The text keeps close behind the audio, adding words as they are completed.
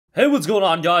Hey, what's going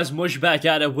on, guys? Mush back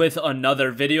at it with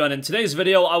another video, and in today's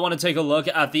video I want to take a look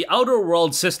at the Outer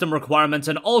Worlds system requirements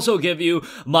and also give you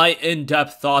my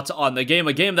in-depth thoughts on the game,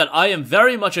 a game that I am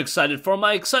very much excited for.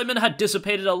 My excitement had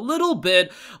dissipated a little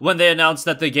bit when they announced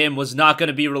that the game was not going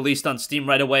to be released on Steam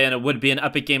right away and it would be an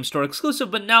Epic Games Store exclusive,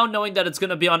 but now knowing that it's going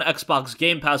to be on Xbox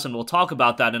Game Pass, and we'll talk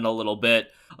about that in a little bit,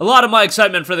 a lot of my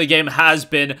excitement for the game has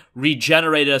been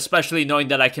regenerated, especially knowing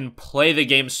that I can play the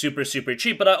game super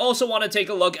cheap. But I also want to take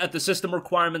a look at the system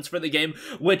requirements for the game,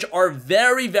 which are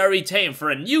very tame. For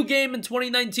a new game in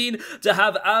 2019 to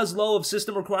have as low of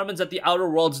system requirements that the Outer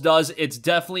Worlds does, it's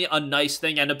definitely a nice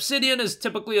thing. And Obsidian is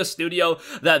typically a studio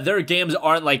that their games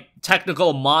aren't like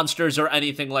technical monsters or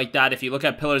anything like that. If you look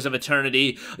at Pillars of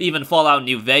Eternity, even Fallout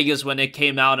New Vegas when it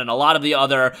came out, and a lot of the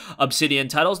other Obsidian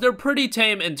titles, they're pretty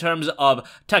tame in terms of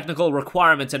technical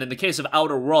requirements, and in the case of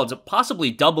Outer Worlds, possibly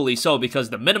doubly so,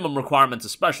 because the minimum requirements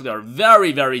especially are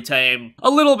very tame. A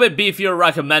little bit beefier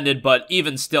recommended, but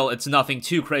even still, it's nothing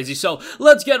too crazy. So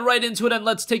let's get right into it and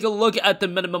let's take a look at the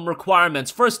minimum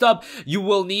requirements. First up, you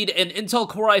will need an Intel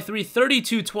Core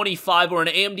i3-3225 or an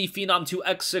AMD Phenom 2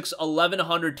 X6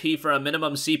 1100T for a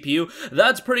minimum CPU.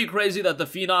 That's pretty crazy that the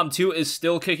Phenom 2 is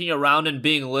still kicking around and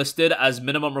being listed as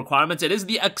minimum requirements. It is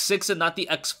the X6 and not the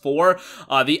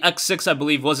X4. The X6, I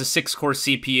believe, was a 6-core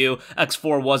CPU.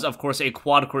 X4 was, of course, a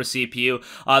quad-core CPU.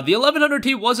 The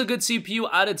 1100T was a good CPU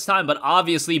at its time, but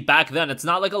obviously back then, it's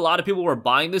not like a lot of people were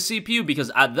buying the CPU,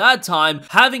 because at that time,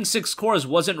 having 6 cores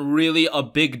wasn't really a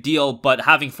big deal, but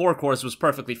having 4 cores was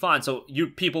perfectly fine, so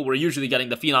people were usually getting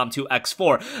the Phenom 2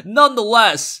 X4.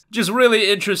 Nonetheless, just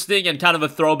really interesting and kind of a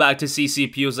throwback to see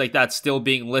CPUs like that still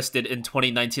being listed in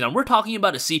 2019, and we're talking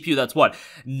about a CPU that's, what,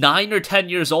 9 or 10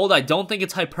 years old? I don't think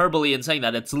it's hyperbole in saying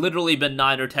that. It's literally been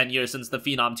 9 or 10 years since the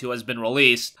Phenom 2 has been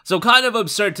released. So kind of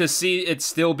absurd to see it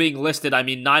still being listed. I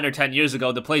mean, 9 or 10 years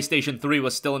ago, the PlayStation 3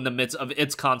 was still in the midst of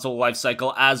its console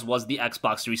lifecycle, as was the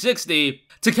Xbox 360,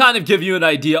 to kind of give you an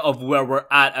idea of where we're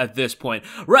at this point.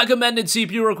 Recommended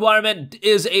CPU requirement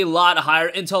is a lot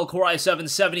higher. Intel Core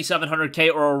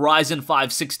i7-7700K or a Ryzen 5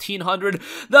 1600.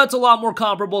 That's a lot more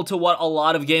comparable to what a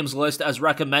lot of games list as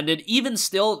recommended. Even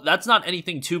still, that's not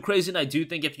anything too crazy, and I do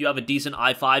think if you have a decent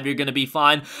i5, you're going to be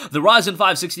fine. The Ryzen 5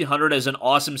 1600 is an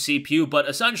awesome CPU, but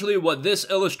essentially what this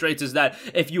illustrates is that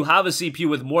if you have a CPU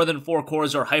with more than 4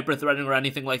 cores or hyper-threading or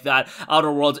anything like that,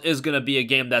 Outer Worlds is going to be a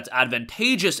game that's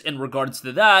advantageous in regards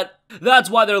to that. That's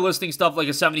why they're listing stuff like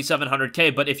a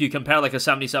 7700K, but if you compare like a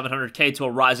 7700K to a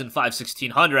Ryzen 5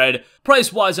 1600,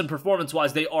 price-wise and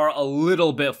performance-wise, they are a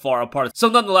little bit far apart. So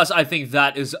nonetheless, I think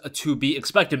that is to be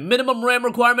expected. Minimum RAM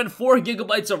requirement,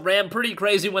 4GB of RAM. Pretty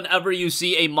crazy whenever you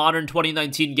see a modern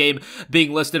 2019 game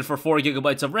being listed for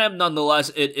 4GB of RAM. Nonetheless,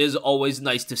 it is always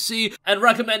nice to see. And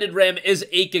recommended RAM is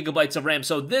 8GB of RAM.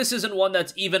 So this isn't one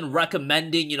that's even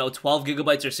recommending,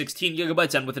 12GB or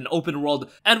 16GB, and with an open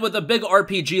world and with a big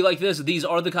RPG like this, these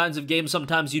are the kinds of games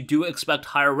sometimes you do expect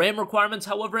higher RAM requirements.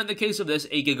 However, in the case of this,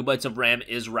 8GB of RAM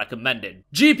is recommended.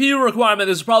 GPU requirement,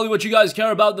 this is probably what you guys care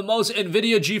about the most.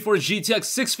 NVIDIA GeForce GTX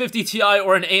 650 Ti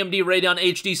or an AMD Radeon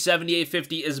HD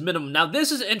 7850 is minimum. Now,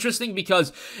 this is interesting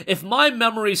because if my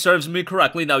memory serves me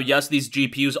correctly, now yes, these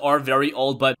GPUs are very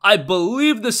old, but I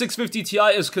believe the 650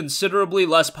 Ti is considerably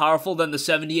less powerful than the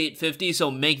 7850, so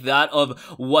make that of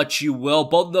what you will.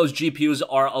 Both of those GPUs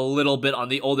are a little bit on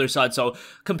the older side, so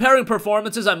comparing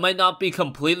performances, I might not be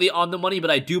completely on the money, but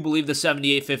I do believe the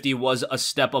 7850 was a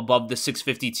step above the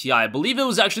 650 Ti. I believe it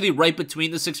was actually right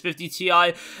between the 650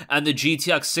 Ti and the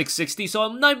GTX 660, so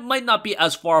it might not be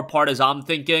as far apart as I'm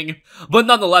thinking. But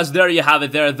nonetheless, there you have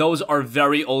it there. Those are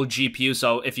very old GPUs,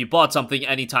 so if you bought something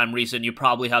anytime recent, you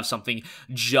probably have something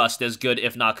just as good,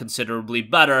 if not considerably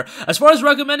better. As far as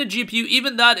recommended GPU,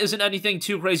 even that isn't anything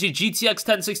too crazy. GTX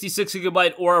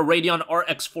 1066GB or a Radeon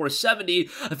RX 470.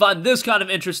 I find this kind of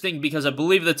interesting because I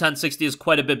believe the 1060 is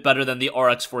quite a bit better than the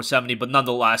RX 470, but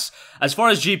nonetheless, as far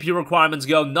as GPU requirements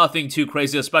go, nothing too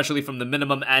crazy, especially from the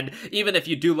minimum end. Even if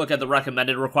you do look at the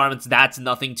recommended requirements, that's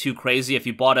nothing too crazy. If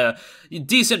you bought a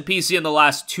decent PC in the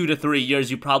last 2 to 3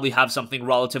 years, you probably have something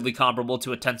relatively comparable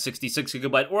to a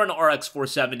 1066GB or an RX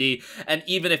 470, and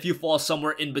even if you fall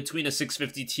somewhere in between a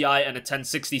 650 Ti and a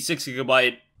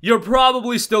 1066GB, you're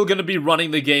probably still going to be running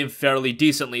the game fairly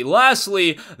decently.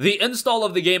 Lastly, the install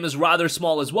of the game is rather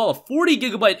small as well, a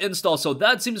 40GB install, so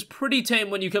that seems pretty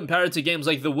tame when you compare it to games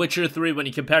like The Witcher 3, when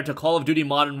you compare it to Call of Duty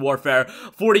Modern Warfare.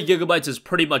 40GB is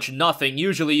pretty much nothing.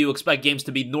 Usually you expect games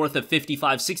to be north of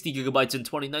 55-60GB in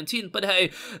 2019, but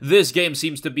hey, this game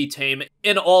seems to be tame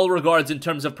in all regards in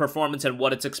terms of performance and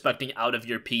what it's expecting out of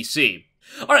your PC.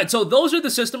 Alright, so those are the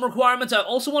system requirements. I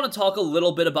also want to talk a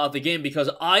little bit about the game because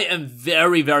I am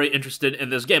very, very interested in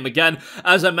this game. Again,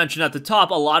 as I mentioned at the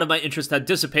top, a lot of my interest had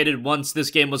dissipated once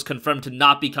this game was confirmed to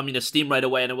not be coming to Steam right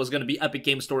away and it was going to be Epic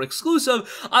Games Store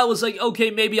exclusive. I was like,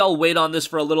 okay, maybe I'll wait on this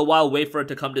for a little while, wait for it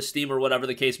to come to Steam or whatever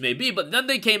the case may be, but then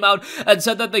they came out and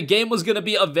said that the game was going to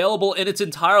be available in its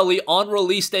entirety on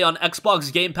release day on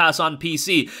Xbox Game Pass on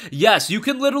PC. Yes, you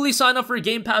can literally sign up for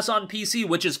Game Pass on PC,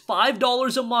 which is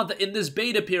 $5 a month in this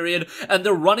beta period, and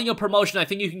they're running a promotion. I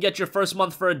think you can get your first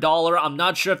month for $1. I'm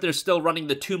not sure if they're still running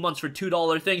the 2 months for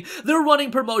 $2 thing. They're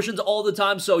running promotions all the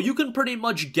time, so you can pretty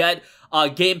much get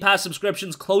Game Pass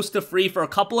subscriptions close to free for a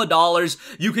couple of dollars.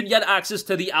 You can get access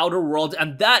to the Outer Worlds,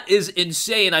 and that is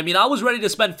insane. I mean, I was ready to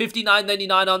spend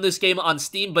 $59.99 on this game on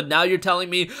Steam, but now you're telling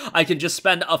me I can just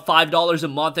spend $5 a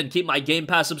month and keep my Game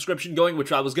Pass subscription going,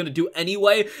 which I was going to do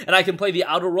anyway, and I can play the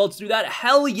Outer Worlds through that?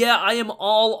 Hell yeah, I am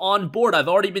all on board. I've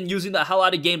already been using the hell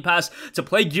out of Game Pass to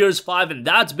play Gears 5, and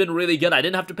that's been really good. I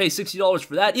didn't have to pay $60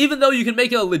 for that, even though you can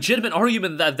make a legitimate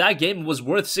argument that that game was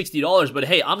worth $60, but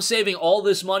hey, I'm saving all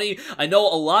this money. I know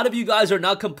a lot of you guys are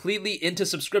not completely into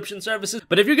subscription services,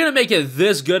 but if you're gonna make it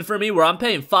this good for me, where I'm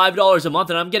paying $5 a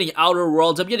month and I'm getting Outer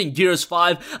Worlds, I'm getting Gears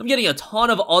 5, I'm getting a ton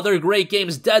of other great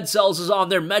games, Dead Cells is on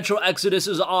there, Metro Exodus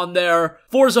is on there,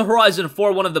 Forza Horizon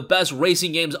 4, one of the best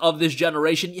racing games of this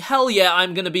generation, hell yeah,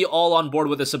 I'm gonna be all on board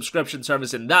with a subscription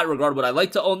service in that regard. Would I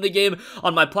like to own the game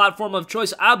on my platform of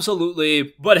choice?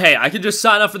 Absolutely. But hey, I can just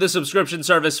sign up for the subscription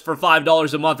service for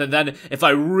 $5 a month, and then if I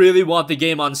really want the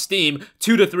game on Steam,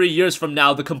 2 to 3 years from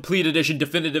now, the complete edition,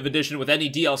 definitive edition with any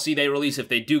DLC they release, if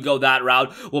they do go that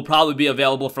route, will probably be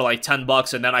available for like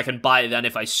 $10, and then I can buy it then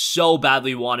if I so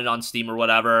badly want it on Steam or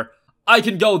whatever. I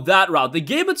can go that route. The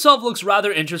game itself looks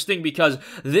rather interesting because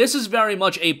this is very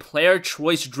much a player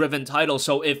choice driven title,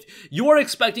 so if you are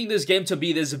expecting this game to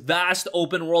be this vast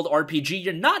open world RPG,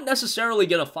 you're not necessarily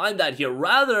going to find that here.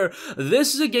 Rather,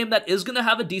 this is a game that is going to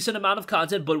have a decent amount of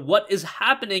content, but what is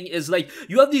happening is like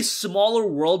you have these smaller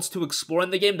worlds to explore in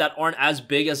the game that aren't as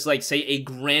big as like say a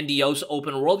grandiose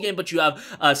open world game, but you have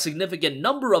a significant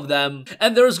number of them,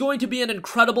 and there's going to be an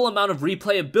incredible amount of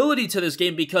replayability to this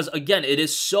game because again, it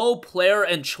is so player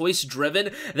and choice driven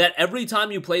that every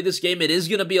time you play this game, it is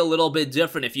going to be a little bit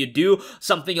different. If you do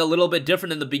something a little bit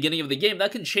different in the beginning of the game,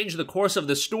 that can change the course of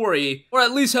the story, or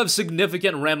at least have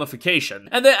significant ramification.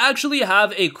 And they actually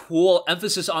have a cool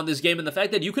emphasis on this game in the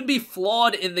fact that you can be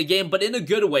flawed in the game, but in a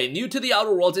good way. New to the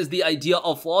Outer Worlds is the idea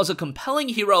of flaws. A compelling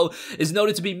hero is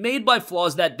noted to be made by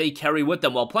flaws that they carry with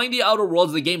them. While playing the Outer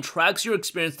Worlds, the game tracks your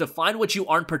experience to find what you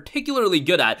aren't particularly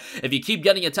good at. If you keep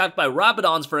getting attacked by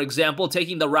Rapidons, for example,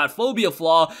 taking the rat phobia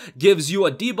flaw gives you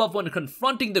a debuff when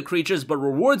confronting the creatures, but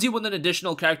rewards you with an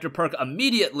additional character perk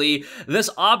immediately. This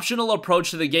optional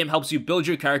approach to the game helps you build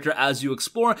your character as you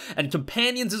explore, and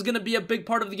companions is going to be a big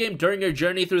part of the game. During your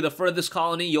journey through the furthest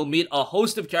colony, you'll meet a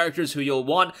host of characters who you'll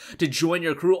want to join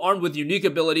your crew, armed with unique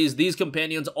abilities. These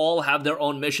companions all have their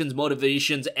own missions,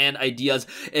 motivations, and ideas.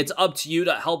 It's up to you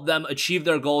to help them achieve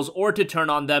their goals or to turn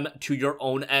on them to your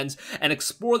own ends and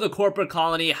explore the corporate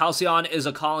colony. Halcyon is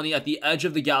a colony at the edge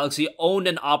of the galaxy, owned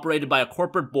and operated by a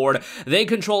corporate board. They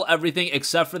control everything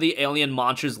except for the alien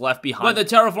monsters left behind. When the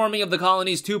terraforming of the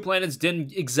colony's 2 planets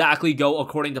didn't exactly go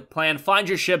according to plan, find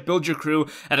your ship, build your crew,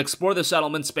 and explore the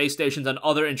settlements, space stations, and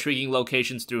other intriguing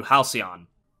locations through Halcyon.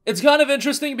 It's kind of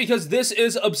interesting because this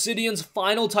is Obsidian's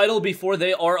final title before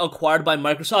they are acquired by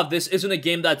Microsoft. This isn't a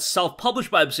game that's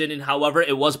self-published by Obsidian, however,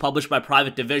 it was published by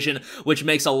Private Division, which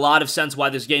makes a lot of sense why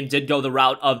this game did go the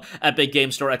route of Epic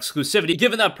Games Store exclusivity,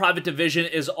 given that Private Division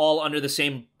is all under the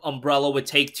same umbrella with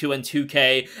Take-Two and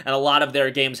 2K, and a lot of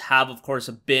their games have, of course,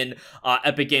 been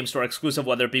Epic Games Store exclusive,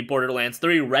 whether it be Borderlands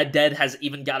 3, Red Dead has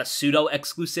even got a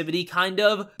pseudo-exclusivity, kind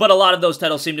of, but a lot of those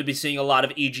titles seem to be seeing a lot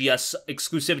of EGS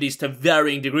exclusivities to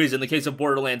varying degrees. In the case of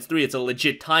Borderlands 3, it's a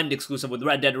legit timed exclusive with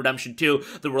Red Dead Redemption 2.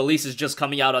 The release is just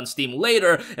coming out on Steam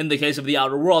later. In the case of The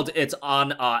Outer Worlds, it's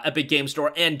on Epic Games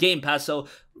Store and Game Pass, so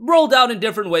rolled out in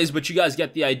different ways, but you guys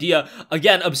get the idea.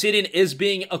 Again, Obsidian is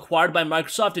being acquired by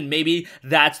Microsoft, and maybe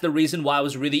that's the reason why it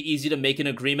was really easy to make an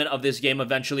agreement of this game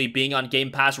eventually being on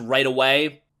Game Pass right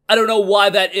away. I don't know why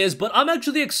that is, but I'm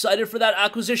actually excited for that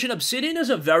acquisition. Obsidian is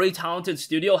a very talented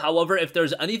studio. However, if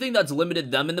there's anything that's limited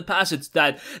them in the past, it's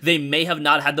that they may have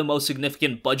not had the most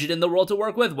significant budget in the world to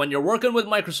work with. When you're working with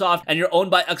Microsoft and you're owned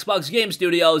by Xbox Game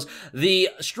Studios, the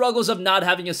struggles of not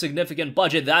having a significant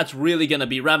budget, that's really going to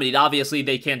be remedied. Obviously,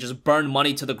 they can't just burn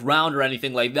money to the ground or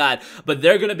anything like that, but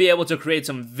they're going to be able to create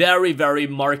some very, very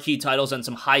marquee titles and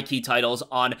some high-key titles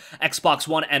on Xbox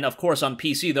One and, of course, on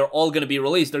PC. They're all going to be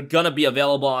released. They're going to be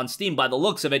available on on Steam by the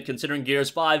looks of it, considering Gears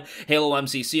 5, Halo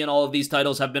MCC, and all of these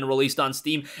titles have been released on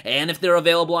Steam, and if they're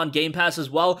available on Game Pass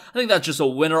as well, I think that's just a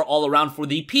winner all around for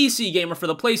the PC gamer. For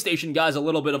the PlayStation guys, a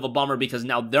little bit of a bummer because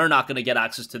now they're not going to get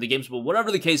access to the games, but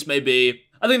whatever the case may be,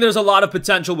 I think there's a lot of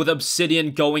potential with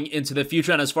Obsidian going into the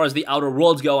future, and as far as the Outer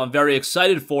Worlds go, I'm very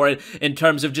excited for it in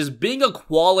terms of just being a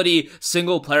quality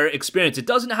single-player experience. It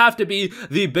doesn't have to be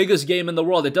the biggest game in the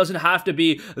world. It doesn't have to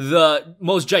be the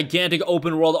most gigantic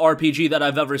open-world RPG that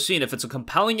I've ever seen. If it's a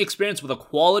compelling experience with a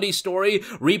quality story,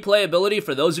 replayability,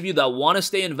 for those of you that want to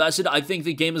stay invested, I think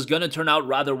the game is going to turn out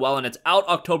rather well, and it's out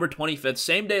October 25th,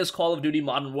 same day as Call of Duty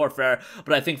Modern Warfare,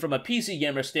 but I think from a PC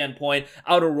gamer standpoint,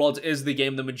 Outer Worlds is the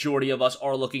game the majority of us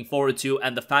are looking forward to,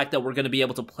 and the fact that we're going to be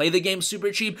able to play the game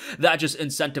super cheap, that just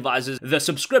incentivizes the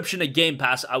subscription to Game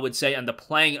Pass, I would say, and the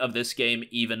playing of this game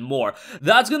even more.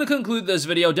 That's going to conclude this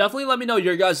video. Definitely let me know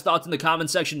your guys' thoughts in the comment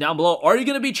section down below. Are you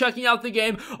going to be checking out the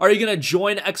game? Are you going to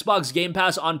join Xbox Game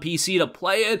Pass on PC to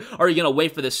play it? Are you going to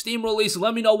wait for the Steam release?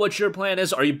 Let me know what your plan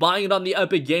is. Are you buying it on the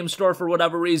Epic Game Store for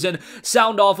whatever reason?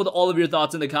 Sound off with all of your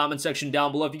thoughts in the comment section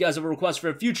down below. If you guys have a request for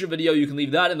a future video, you can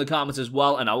leave that in the comments as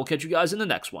well, and I will catch you guys in the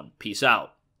next one. Peace out.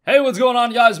 Hey, what's going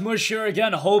on, guys? Mush here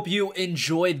again. Hope you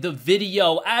enjoyed the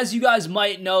video. As you guys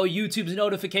might know, YouTube's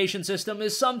notification system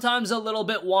is sometimes a little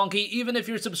bit wonky, even if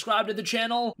you're subscribed to the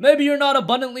channel. Maybe you're not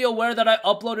abundantly aware that I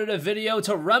uploaded a video.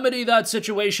 To remedy that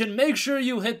situation, make sure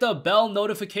you hit the bell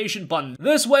notification button.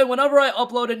 This way, whenever I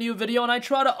upload a new video, and I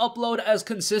try to upload as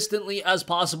consistently as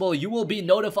possible, you will be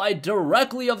notified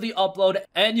directly of the upload,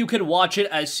 and you can watch it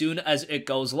as soon as it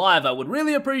goes live. I would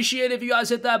really appreciate if you guys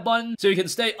hit that button so you can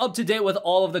stay up to date with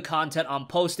all of the content I'm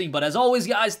posting. But as always,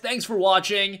 guys, thanks for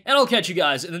watching, and I'll catch you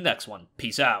guys in the next one.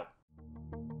 Peace out.